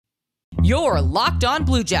You're Locked On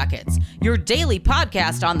Blue Jackets, your daily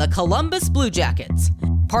podcast on the Columbus Blue Jackets.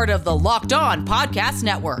 Part of the Locked On Podcast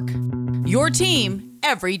Network. Your team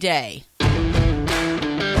every day. Good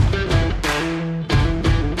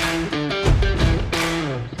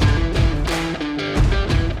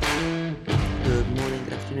morning,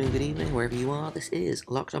 good afternoon, good evening, wherever you are. This is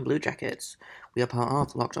Locked On Blue Jackets. We are part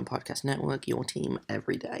of the Locked On Podcast Network, your team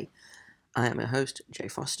every day. I am your host, Jay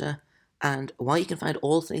Foster. And while you can find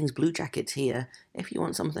all things Blue Jackets here, if you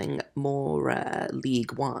want something more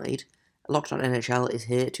league-wide, Locked On NHL is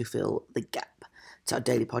here to fill the gap. It's our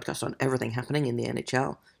daily podcast on everything happening in the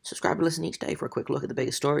NHL. Subscribe and listen each day for a quick look at the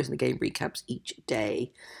biggest stories and the game recaps each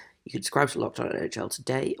day. You can subscribe to Locked On NHL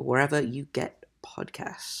today, wherever you get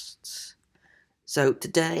podcasts. So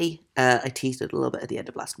today, I teased it a little bit at the end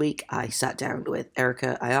of last week. I sat down with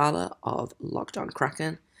Erica Ayala of Locked On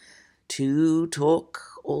Kraken to talk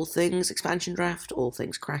all things expansion draft, all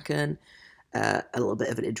things Kraken, a little bit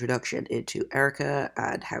of an introduction into Erica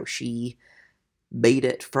and how she made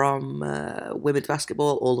it from women's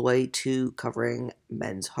basketball all the way to covering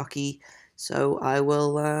men's hockey. So I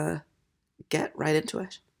will get right into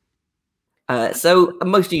it. So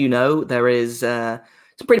most of you know there is some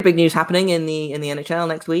pretty big news happening in the NHL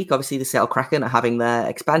next week. Obviously, the Seattle Kraken are having their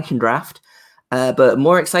expansion draft. But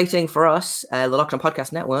more exciting for us, the Locked On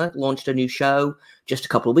Podcast Network launched a new show just a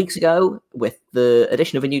couple of weeks ago with the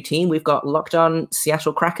addition of a new team. We've got Locked On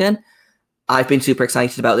Seattle Kraken. I've been super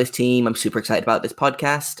excited about this team. I'm super excited about this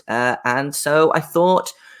podcast. And so I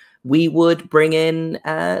thought we would bring in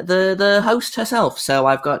the host herself. So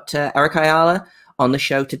I've got Erica Ayala on the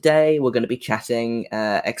show today. We're going to be chatting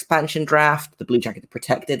expansion draft, the Blue Jacket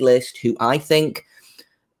protected list, who I think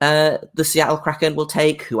the Seattle Kraken will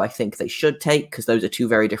take, who I think they should take, because those are two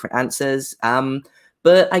very different answers.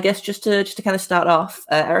 But I guess just to kind of start off,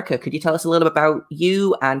 Erica, could you tell us a little bit about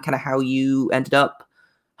you and kind of how you ended up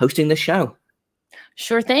hosting this show?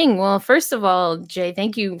 Sure thing. Well, first of all, Jay,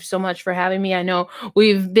 thank you so much for having me. I know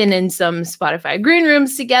we've been in some Spotify green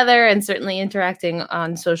rooms together and certainly interacting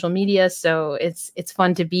on social media, so it's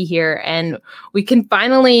fun to be here, and we can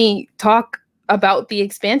finally talk about the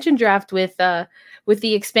expansion draft with the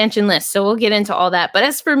expansion list. So we'll get into all that. But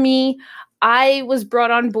as for me, I was brought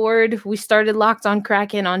on board. We started Locked On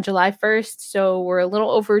Kraken on July 1st. So we're a little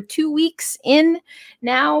over 2 weeks in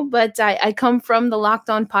now, but I come from the Locked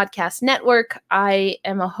On Podcast Network. I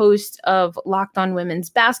am a host of Locked On Women's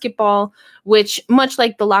Basketball, which, much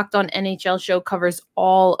like the Locked On NHL show, covers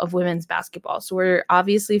all of women's basketball. So we're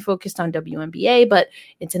obviously focused on WNBA, but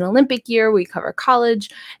it's an Olympic year. We cover college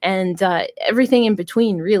and everything in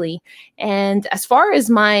between, really. And as far as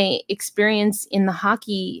my experience in the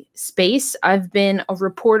hockey space, I've been a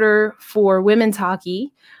reporter for women's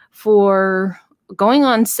hockey for going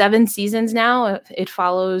on 7 seasons now. It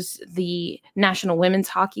follows the National Women's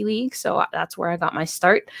Hockey League, so that's where I got my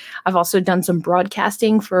start. I've also done some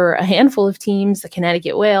broadcasting for a handful of teams, the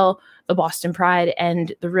Connecticut Whale, the Boston Pride,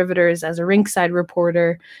 and the Riveters as a rinkside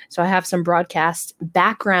reporter. So I have some broadcast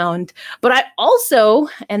background. But I also,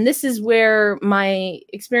 and this is where my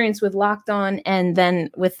experience with Locked On and then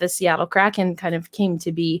with the Seattle Kraken kind of came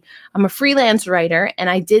to be, I'm a freelance writer, and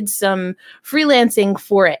I did some freelancing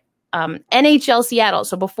for it. NHL Seattle.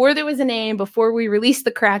 So before there was a name, before we released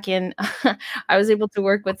the Kraken, I was able to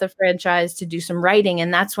work with the franchise to do some writing.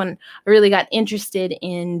 And that's when I really got interested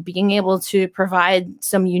in being able to provide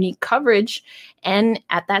some unique coverage. And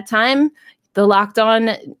at that time, the Locked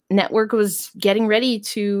On network was getting ready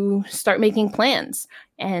to start making plans,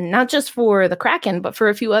 and not just for the Kraken, but for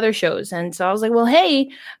a few other shows. And so I was like, well, hey,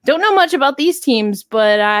 don't know much about these teams,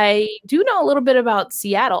 but I do know a little bit about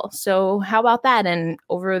Seattle. So how about that? And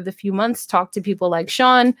over the few months, talked to people like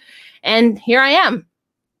Sean, and here I am.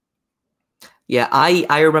 Yeah,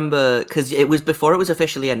 I remember, because it was before it was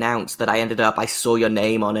officially announced that I saw your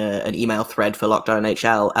name on an email thread for Locked On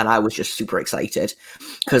NHL, and I was just super excited,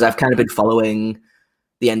 because I've kind of been following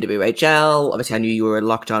the NWHL. Obviously, I knew you were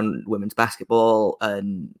Locked On Women's Basketball,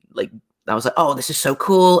 and I was like, oh, this is so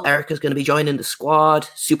cool. Erica's going to be joining the squad.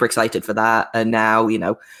 Super excited for that. And now,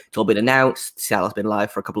 it's all been announced. Seattle's been live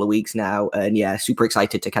for a couple of weeks now, and yeah, super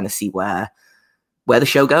excited to kind of see where the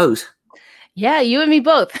show goes. Yeah, you and me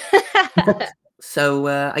both. So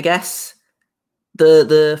I guess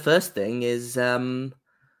the first thing is,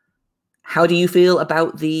 how do you feel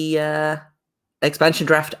about the expansion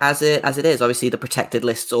draft as it is? Obviously, the protected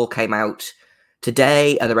lists all came out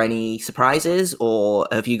today. Are there any surprises, or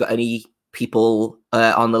have you got any people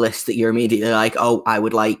on the list that you're immediately like, oh, I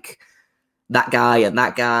would like that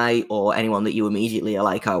guy, or anyone that you immediately are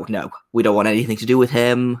like, oh no, we don't want anything to do with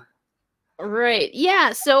him? Right.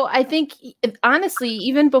 Yeah. So I think, honestly,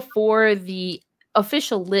 even before the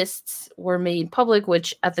official lists were made public,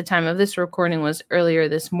 which at the time of this recording was earlier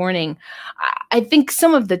this morning, I think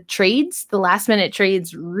some of the trades, the last minute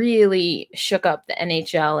trades, really shook up the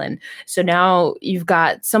NHL. And so now you've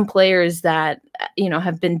got some players that,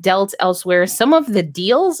 have been dealt elsewhere. Some of the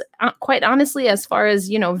deals, quite honestly, as far as,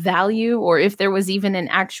 value, or if there was even an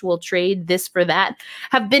actual trade, this for that,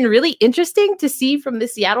 have been really interesting to see from the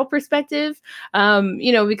Seattle perspective.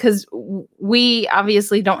 Because we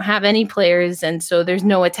obviously don't have any players, and so there's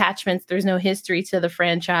no attachments, there's no history to the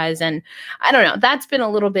franchise, and I don't know. That's been a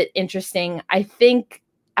little bit interesting. I think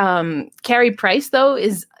Carey Price, though,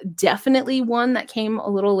 is definitely one that came a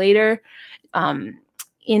little later.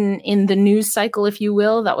 In the news cycle, if you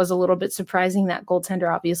will. That was a little bit surprising, that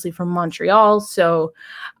goaltender, obviously from Montreal. So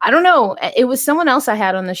I don't know. It was someone else I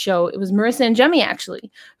had on the show. It was Marissa Njemi, actually,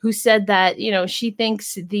 who said that, she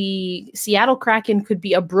thinks the Seattle Kraken could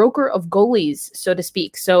be a broker of goalies, so to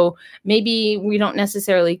speak. So maybe we don't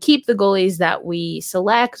necessarily keep the goalies that we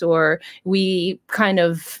select, or we kind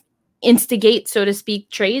of instigate, so to speak,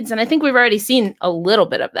 trades. And I think we've already seen a little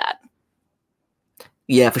bit of that.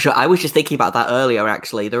 Yeah, for sure. I was just thinking about that earlier,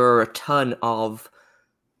 actually. There are a ton of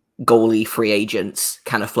goalie free agents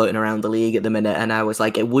kind of floating around the league at the minute, and I was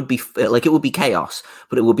like, it would be chaos,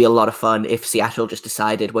 but it would be a lot of fun if Seattle just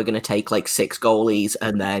decided we're going to take 6 goalies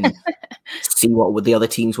and then see what the other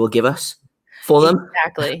teams will give us for them.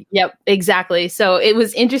 Exactly. Yep, exactly. So it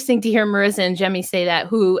was interesting to hear Marissa Njemi say that,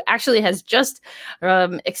 who actually has just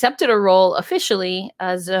accepted a role officially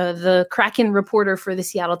as the Kraken reporter for the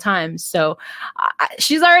Seattle Times. So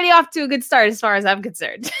she's already off to a good start as far as I'm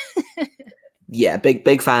concerned. Yeah,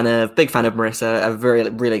 big fan of Marissa.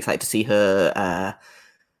 I'm really excited to see her.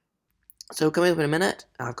 So coming up in a minute,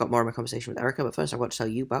 I've got more of my conversation with Erica, but first I've got to tell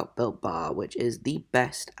you about Built Bar, which is the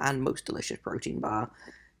best and most delicious protein bar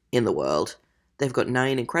in the world. They've got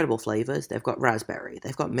 9 incredible flavors. They've got raspberry,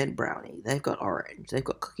 they've got mint brownie, they've got orange, they've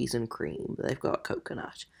got cookies and cream, they've got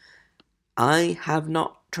coconut. I have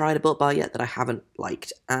not tried a Built Bar yet that I haven't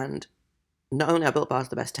liked, and not only are Built Bars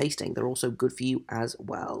the best tasting, they're also good for you as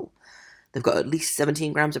well. They've got at least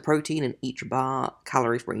 17 grams of protein in each bar,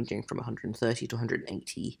 calories ranging from 130 to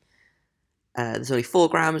 180. There's only 4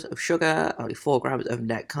 grams of sugar, only 4 grams of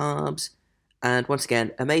net carbs, and once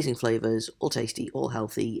again, amazing flavors, all tasty, all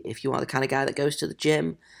healthy. If you are the kind of guy that goes to the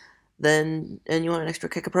gym, and you want an extra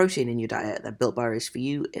kick of protein in your diet, then Built Bar is for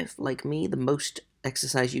you. If, like me, the most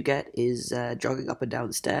exercise you get is jogging up and down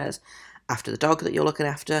the stairs after the dog that you're looking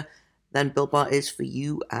after, then Built Bar is for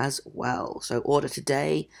you as well. So order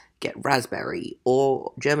today, get raspberry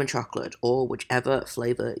or German chocolate or whichever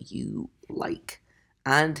flavor you like.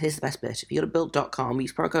 And here's the best bit. If you go to Built.com,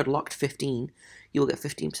 use promo code LOCKED15, you will get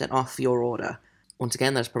 15% off your order. Once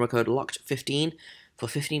again, that's promo code LOCKED15 for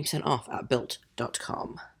 15% off at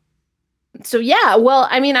Built.com. So yeah, well,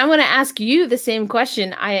 I mean, I want to ask you the same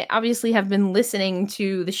question. I obviously have been listening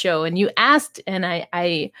to the show, and you asked, and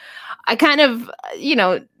I kind of,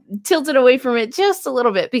 tilted away from it just a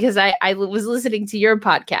little bit, because I was listening to your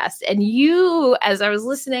podcast, and you, as I was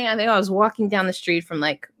listening, I think I was walking down the street from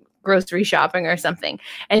grocery shopping or something,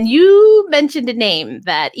 and you mentioned a name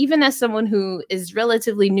that, even as someone who is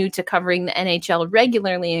relatively new to covering the NHL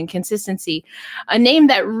regularly and consistency, a name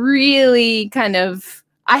that really kind of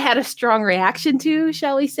I had a strong reaction to,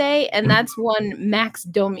 shall we say, and that's one Max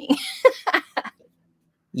Domi.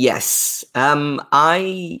 Yes.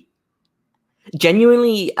 I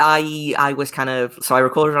genuinely, I was kind of, so I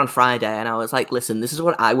recorded on Friday, and I was like, listen, this is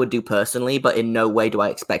what I would do personally, but in no way do I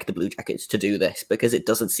expect the Blue Jackets to do this, because it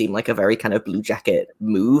doesn't seem like a very kind of Blue Jacket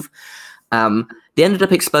move. They ended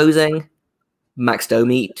up exposing Max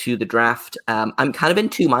Domi to the draft. I'm kind of in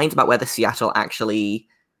two minds about whether Seattle actually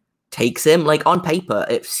takes him. On paper,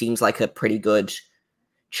 it seems like a pretty good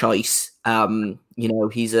choice.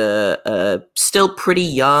 He's a still pretty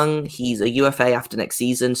young. He's a UFA after next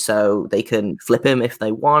season, so they can flip him if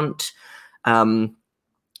they want.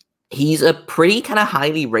 He's a pretty kind of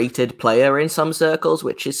highly rated player in some circles,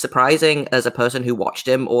 which is surprising as a person who watched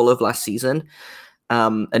him all of last season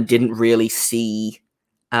and didn't really see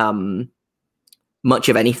much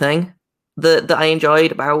of anything that I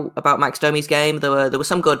enjoyed about Max Domi's game. There were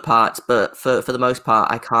some good parts, but for the most part,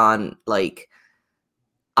 I can't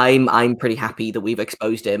I'm pretty happy that we've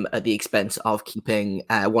exposed him at the expense of keeping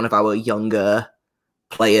one of our younger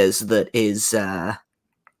players that is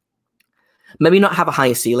maybe not have a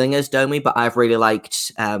higher ceiling as Domi, but I've really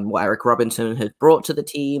liked what Eric Robinson has brought to the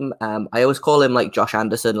team. I always call him Josh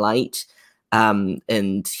Anderson light.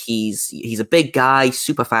 And he's a big guy,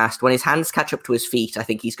 super fast. When his hands catch up to his feet, I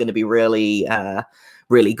think he's going to be really,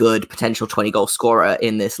 really good, potential 20-goal scorer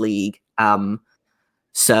in this league. But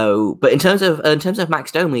in terms of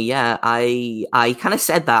Max Domi, yeah, I kind of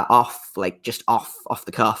said that off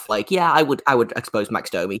the cuff, like, yeah, I would expose Max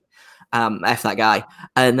Domi, F that guy,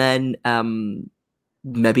 and then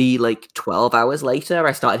maybe like 12 hours later,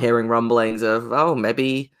 I started hearing rumblings of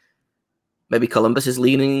maybe Columbus is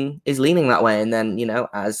leaning that way, and then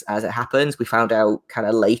as it happens, we found out kind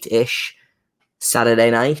of late-ish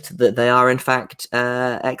Saturday night that they are in fact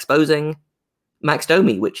exposing Max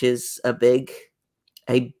Domi, which is it's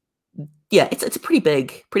a pretty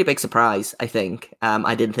big surprise, I think.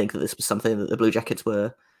 I didn't think that this was something that the Blue Jackets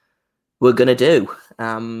were gonna do.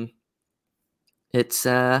 It's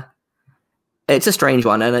a strange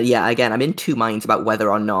one, and again, I'm in two minds about whether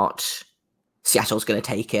or not Seattle's going to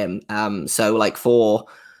take him. So, like, for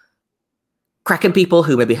Kraken people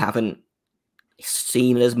who maybe haven't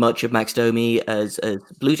seen as much of Max Domi as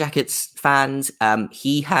Blue Jackets fans,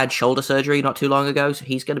 he had shoulder surgery not too long ago, so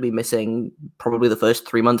he's going to be missing probably the first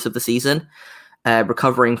 3 months of the season,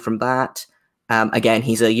 recovering from that. Again,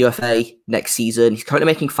 he's a UFA next season. He's currently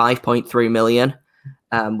making $5.3 million,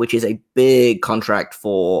 which is a big contract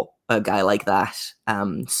for a guy like that.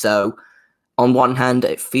 So on one hand,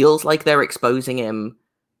 it feels like they're exposing him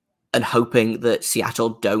and hoping that Seattle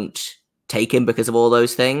don't take him because of all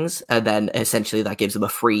those things, and then essentially that gives them a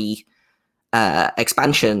free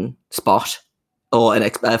expansion spot or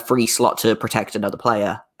a free slot to protect another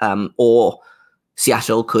player. Or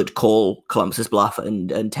Seattle could call Columbus's bluff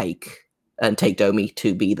and take Domi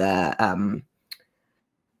to be their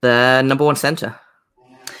number one center.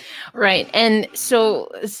 Right. And so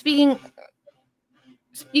speaking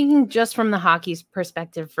just from the hockey's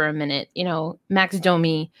perspective for a minute, Max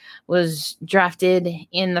Domi was drafted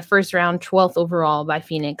in the first round, 12th overall by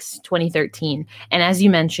Phoenix, 2013. And as you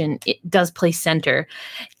mentioned, it does play center.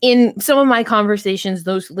 In some of my conversations,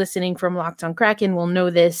 those listening from Locked on Kraken will know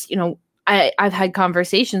this. I've had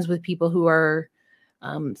conversations with people who are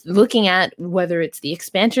looking at whether it's the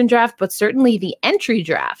expansion draft, but certainly the entry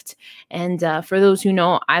draft. And for those who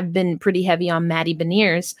know, I've been pretty heavy on Matty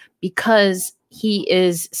Beniers because he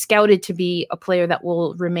is scouted to be a player that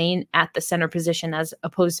will remain at the center position as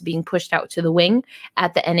opposed to being pushed out to the wing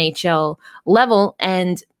at the NHL level.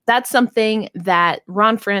 And that's something that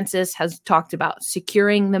Ron Francis has talked about,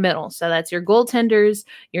 securing the middle. So that's your goaltenders,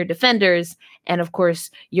 your defenders, and of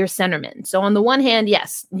course, your centermen. So on the one hand,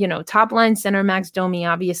 yes, top line center Max Domi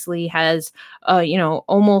obviously has,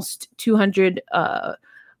 almost 200,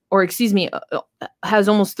 has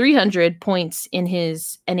almost 300 points in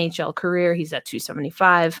his NHL career. He's at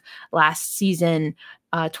 275 last season,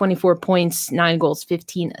 24 points, 9 goals,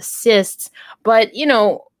 15 assists. But,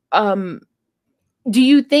 do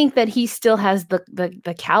you think that he still has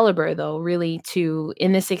the caliber, though, really, to,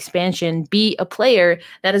 in this expansion, be a player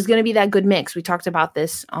that is going to be that good mix? We talked about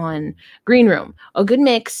this on Green Room. A good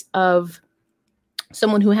mix of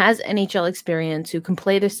someone who has NHL experience, who can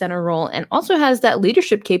play the center role, and also has that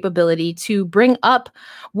leadership capability to bring up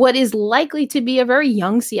what is likely to be a very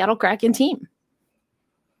young Seattle Kraken team.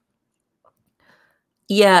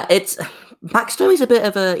 Yeah, Max Domi's a bit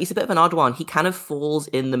of an odd one. He kind of falls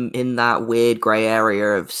in that weird gray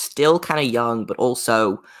area of still kind of young, but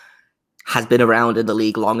also has been around in the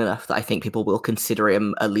league long enough that I think people will consider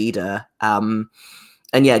him a leader. And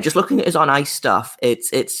yeah, just looking at his on ice stuff,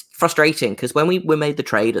 it's frustrating because when we made the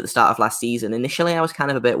trade at the start of last season, initially I was kind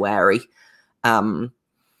of a bit wary.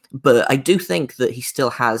 But I do think that he still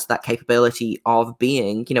has that capability of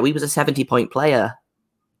being, he was a 70-point player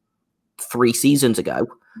 3 seasons ago.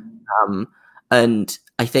 And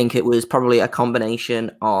I think it was probably a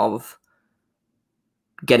combination of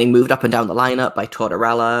getting moved up and down the lineup by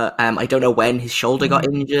Tortorella. I don't know when his shoulder got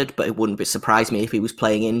injured, but it wouldn't surprise me if he was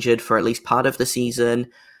playing injured for at least part of the season.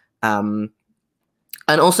 And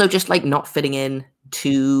also just like not fitting in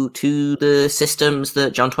to the systems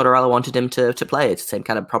that John Tortorella wanted him to play. It's the same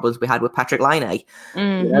kind of problems we had with Patrick Laine.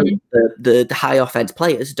 Mm-hmm. The high offense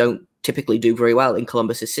players don't typically do very well in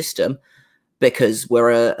Columbus's system because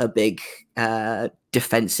we're a big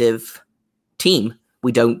defensive team.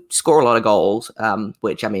 We don't score a lot of goals,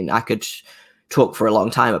 which, I could talk for a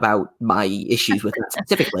long time about my issues with that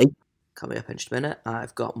specifically. Coming up in just a minute,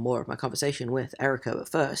 I've got more of my conversation with Erica, but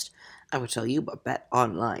first, I will tell you about Bet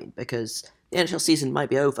Online, because the NHL season might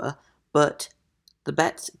be over, but the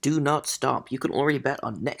bets do not stop. You can already bet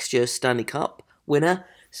on next year's Stanley Cup winner,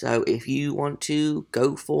 so if you want to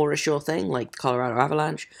go for a sure thing, like the Colorado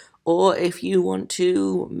Avalanche, or if you want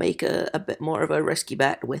to make a bit more of a risky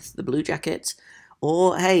bet with the Blue Jackets,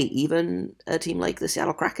 or hey, even a team like the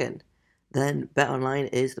Seattle Kraken, then BetOnline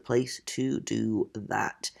is the place to do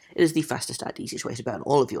that. It is the fastest and easiest way to bet on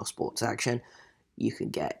all of your sports action. You can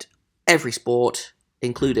get every sport,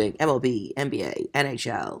 including MLB, NBA,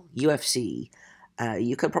 NHL, UFC.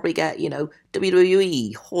 You can probably get,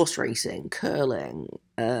 WWE, horse racing, curling,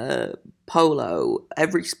 polo,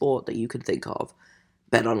 every sport that you can think of.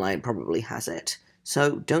 BetOnline probably has it.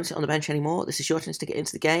 So don't sit on the bench anymore. This is your chance to get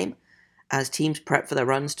into the game as teams prep for their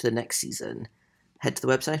runs to the next season. Head to the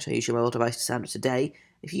website or use your mobile device to sign up today.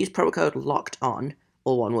 If you use promo code LOCKEDON,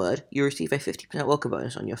 all one word, you receive a 50% welcome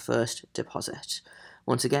bonus on your first deposit.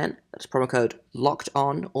 Once again, that's promo code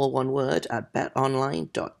LOCKEDON, all one word, at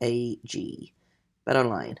betonline.ag.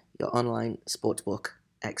 BetOnline, your online sportsbook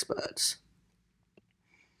experts.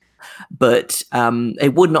 But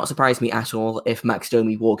it would not surprise me at all if Max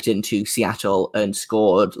Domi walked into Seattle and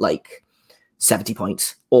scored like 70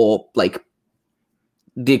 points, or like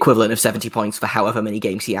the equivalent of 70 points for however many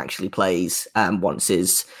games he actually plays once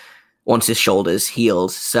his shoulders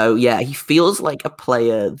healed. So yeah, he feels like a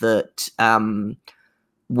player that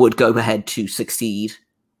would go ahead to succeed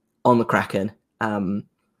on the Kraken.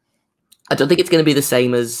 I don't think it's going to be the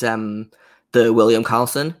same as the William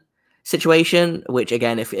Karlsson situation, which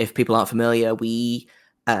again, if people aren't familiar, we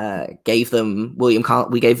gave them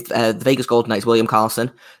the Vegas Golden Knights William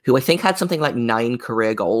Karlsson, who I think had something like 9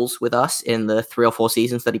 career goals with us in the 3 or 4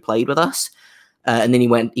 seasons that he played with us, and then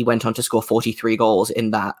he went on to score 43 goals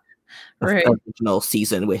in that original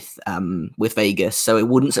season with Vegas. So it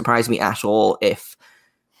wouldn't surprise me at all if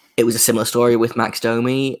it was a similar story with Max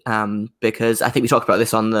Domi, because I think we talked about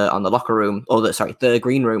this on the locker room, or the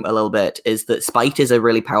green room a little bit, is that spite is a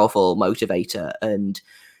really powerful motivator. And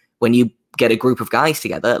when you get a group of guys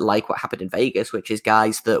together, like what happened in Vegas, which is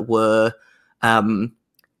guys that were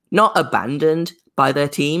not abandoned by their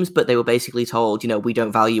teams, but they were basically told, we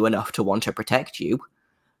don't value enough to want to protect you.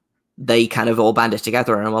 They kind of all banded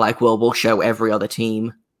together and were like, well, we'll show every other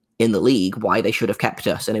team in the league why they should have kept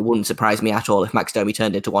us. And it wouldn't surprise me at all if Max Domi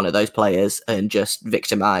turned into one of those players and just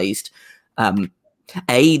victimized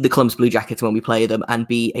A, the Columbus Blue Jackets when we play them, and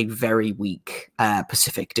B, a very weak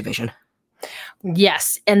Pacific Division.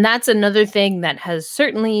 Yes, and that's another thing that has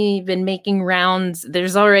certainly been making rounds.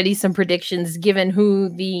 There's already some predictions given who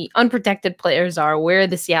the unprotected players are, where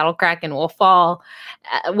the Seattle Kraken will fall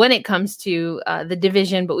when it comes to the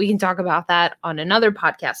division, but we can talk about that on another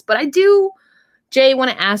podcast. But I do, Jay, want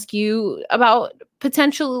to ask you about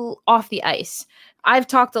potential off the ice. I've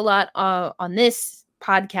talked a lot on this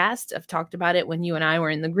podcast. I've talked about it when you and I were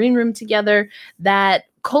in the green room together, that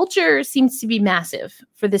culture seems to be massive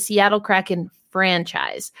for the Seattle Kraken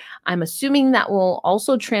franchise. I'm assuming that will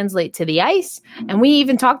also translate to the ice. And we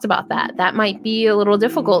even talked about that. That might be a little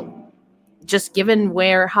difficult, just given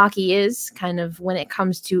where hockey is kind of when it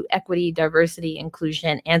comes to equity, diversity,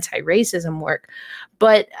 inclusion, anti-racism work.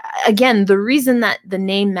 But again, the reason that the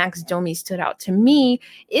name Max Domi stood out to me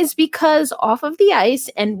is because off of the ice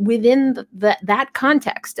and within that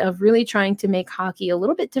context of really trying to make hockey a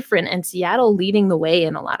little bit different and Seattle leading the way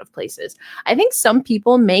in a lot of places, I think some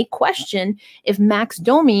people may question if Max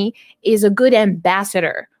Domi is a good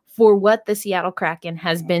ambassador for what the Seattle Kraken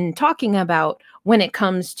has been talking about when it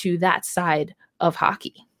comes to that side of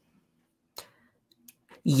hockey.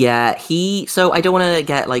 Yeah, so I don't want to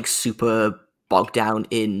get like super bogged down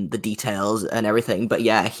in the details and everything, but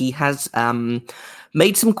yeah, he has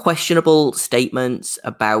made some questionable statements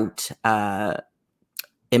about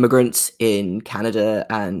immigrants in Canada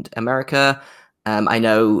and America. I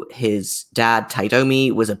know his dad, Ty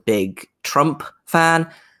Domi, was a big Trump fan.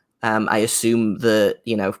 I assume that,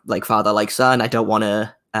 like father, like son. I don't want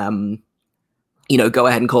to, go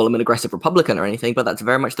ahead and call him an aggressive Republican or anything, but that's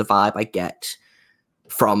very much the vibe I get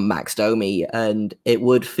from Max Domi. And it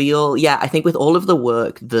would feel, I think with all of the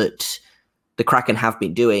work that the Kraken have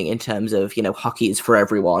been doing in terms of, hockey is for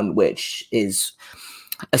everyone, which is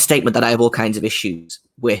a statement that I have all kinds of issues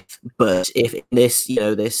with. But if this,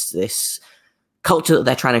 this culture that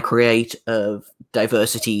they're trying to create of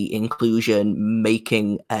diversity, inclusion,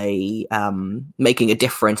 making a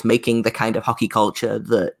difference, making the kind of hockey culture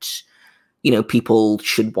that people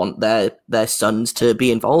should want their sons to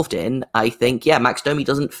be involved in, I think Max Domi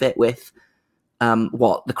doesn't fit with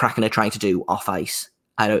what the Kraken are trying to do off ice.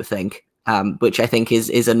 I don't think, which I think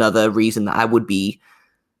is another reason that I would be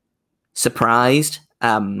surprised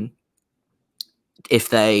if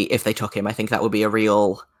they took him. I think that would be a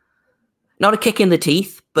real, not a kick in the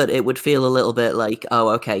teeth, but it would feel a little bit like, oh,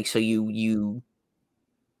 okay, so you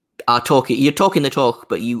are you're talking the talk,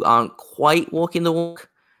 but you aren't quite walking the walk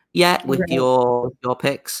yet with your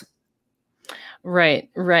picks. Right,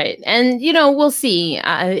 right. And, we'll see.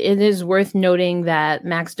 It is worth noting that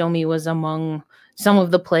Max Domi was among some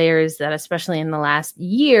of the players that, especially in the last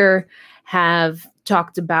year, have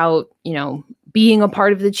talked about, being a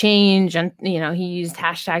part of the change. And, he used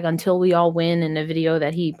hashtag until we all win in a video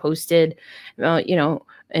that he posted,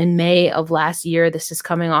 in May of last year. This is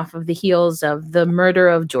coming off of the heels of the murder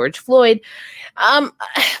of George Floyd. Um,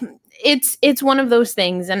 it's one of those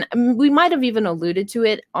things, and we might have even alluded to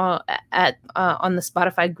it at on the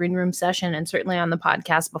Spotify Green Room session, and certainly on the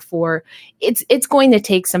podcast before. It's going to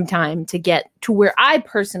take some time to get to where I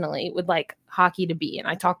personally would like hockey to be, and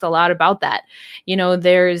I talked a lot about that.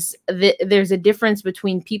 There's a difference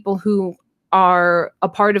between people who are a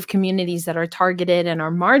part of communities that are targeted and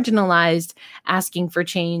are marginalized, asking for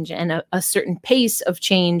change and a certain pace of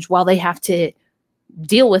change, while they have to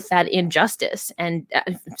deal with that injustice and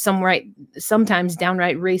sometimes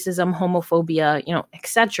downright racism, homophobia,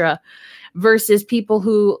 etc., versus people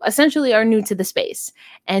who essentially are new to the space.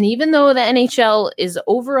 And even though the NHL is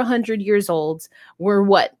over 100 years old,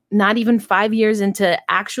 we're not even 5 years into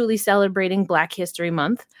actually celebrating Black History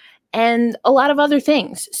Month and a lot of other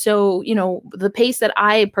things. So, the pace that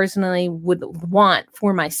I personally would want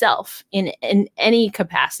for myself in any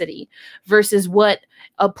capacity versus what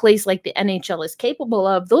a place like the NHL is capable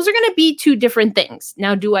of, those are going to be two different things.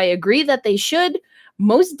 Now, do I agree that they should?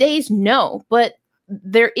 Most days, no, but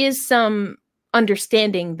there is some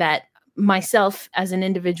understanding that myself as an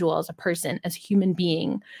individual, as a person, as a human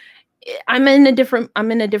being, I'm in a different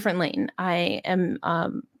lane.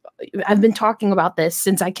 I've been talking about this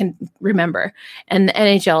since I can remember, and the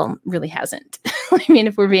NHL really hasn't. I mean,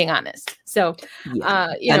 if we're being honest. So, and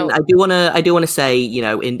I do want to say,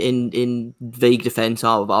 in vague defense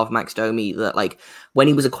of Max Domi, that when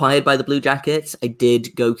he was acquired by the Blue Jackets, I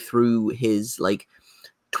did go through his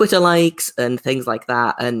Twitter likes and things like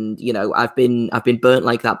that, and I've been burnt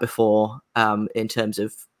like that before, in terms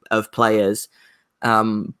of players.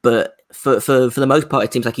 But for the most part,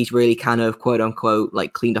 it seems like he's really kind of quote unquote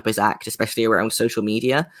cleaned up his act, especially around social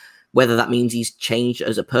media. Whether that means he's changed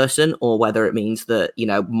as a person or whether it means that,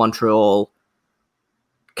 Montreal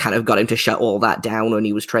kind of got him to shut all that down when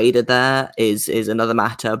he was traded there is another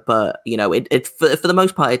matter. But, for the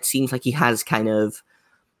most part, it seems like he has kind of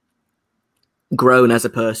grown as a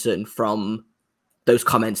person from those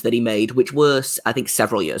comments that he made, which were, I think,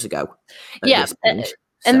 several years ago. Yeah.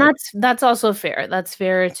 And that's also fair. That's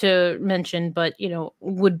fair to mention, but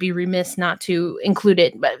would be remiss not to include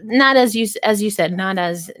it. But not as you said, not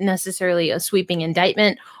as necessarily a sweeping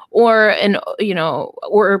indictment or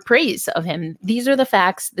or praise of him. These are the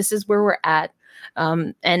facts. This is where we're at,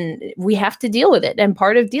 and we have to deal with it. And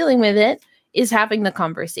part of dealing with it is having the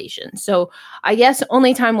conversation. So I guess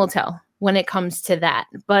only time will tell when it comes to that.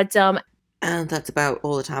 But and that's about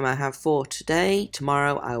all the time I have for today.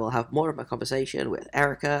 Tomorrow I will have more of my conversation with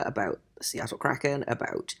Erica about the Seattle Kraken,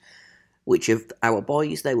 about which of our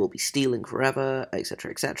boys they will be stealing forever, etc.,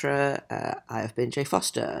 etc. I have been Jay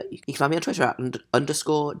Foster. You can find me on Twitter at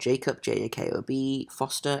 _ Jacob, Jakob,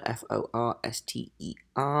 Foster, Forster.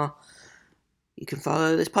 You can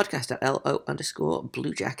follow this podcast at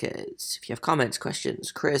LO_Blue Jackets. If you have comments,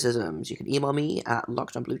 questions, criticisms, you can email me at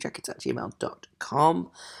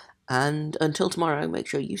lockedonbluejackets@gmail.com. And until tomorrow, make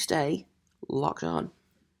sure you stay locked on.